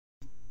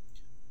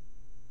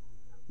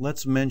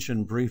Let's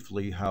mention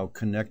briefly how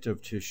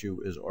connective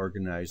tissue is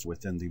organized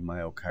within the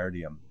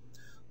myocardium.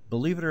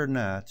 Believe it or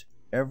not,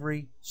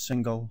 every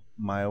single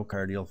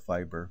myocardial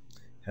fiber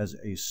has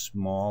a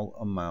small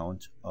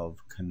amount of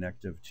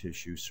connective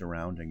tissue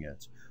surrounding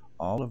it.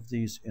 All of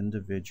these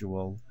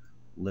individual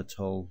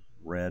little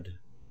red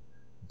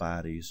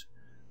bodies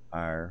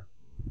are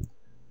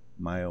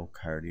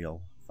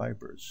myocardial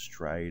fibers,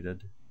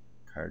 striated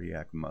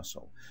cardiac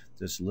muscle.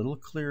 This little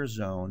clear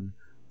zone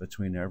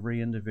between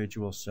every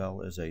individual cell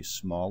is a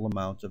small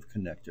amount of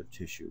connective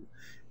tissue.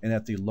 And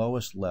at the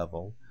lowest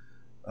level,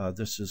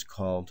 this is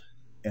called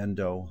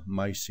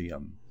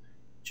endomysium,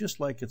 just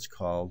like it's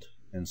called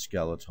in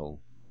skeletal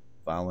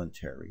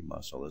voluntary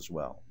muscle as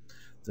well.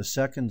 The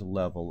second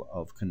level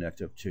of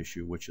connective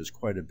tissue, which is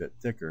quite a bit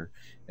thicker,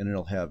 and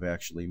it'll have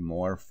actually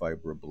more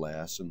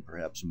fibroblasts and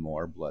perhaps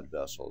more blood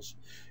vessels,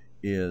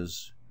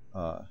 is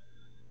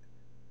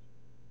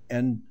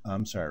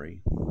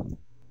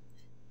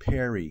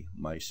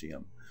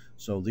perimysium.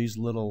 So these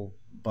little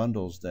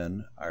bundles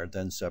then are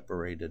then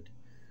separated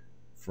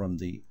from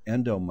the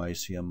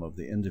endomysium of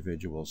the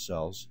individual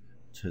cells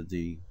to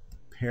the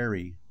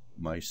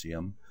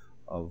perimysium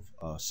of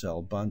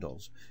cell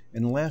bundles.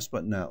 And last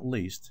but not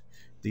least,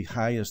 the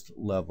highest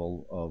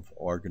level of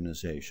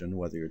organization,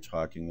 whether you're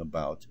talking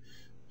about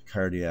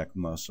cardiac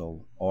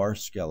muscle or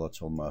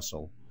skeletal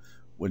muscle,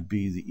 would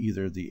be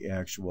either the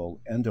actual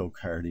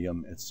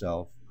endocardium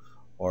itself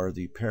or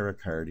the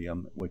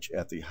pericardium, which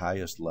at the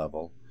highest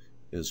level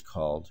is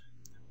called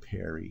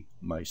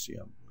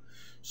perimysium.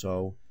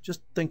 So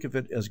just think of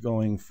it as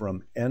going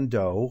from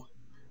endo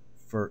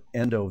for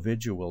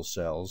endovidual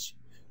cells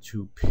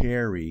to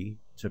peri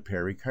to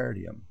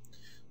pericardium.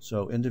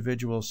 So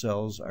individual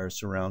cells are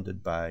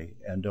surrounded by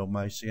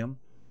endomysium.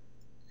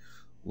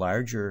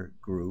 Larger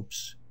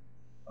groups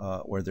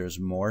where there's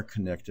more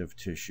connective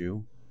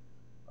tissue,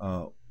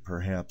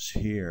 perhaps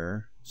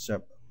here,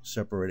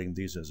 separating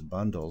these as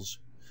bundles,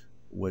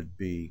 would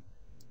be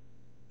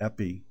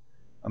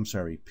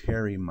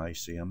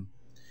perimysium.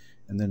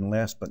 And then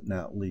last but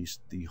not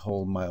least, the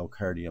whole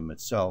myocardium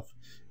itself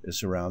is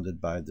surrounded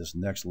by this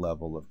next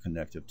level of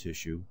connective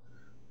tissue,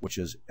 which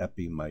is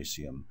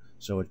epimysium.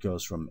 So it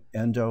goes from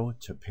endo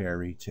to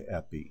peri to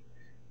epi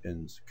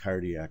in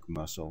cardiac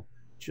muscle,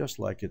 just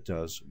like it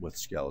does with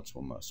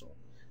skeletal muscle.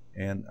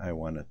 And I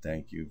want to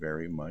thank you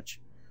very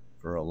much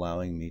for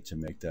allowing me to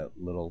make that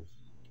little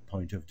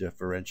point of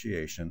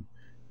differentiation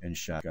in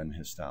shotgun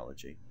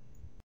histology.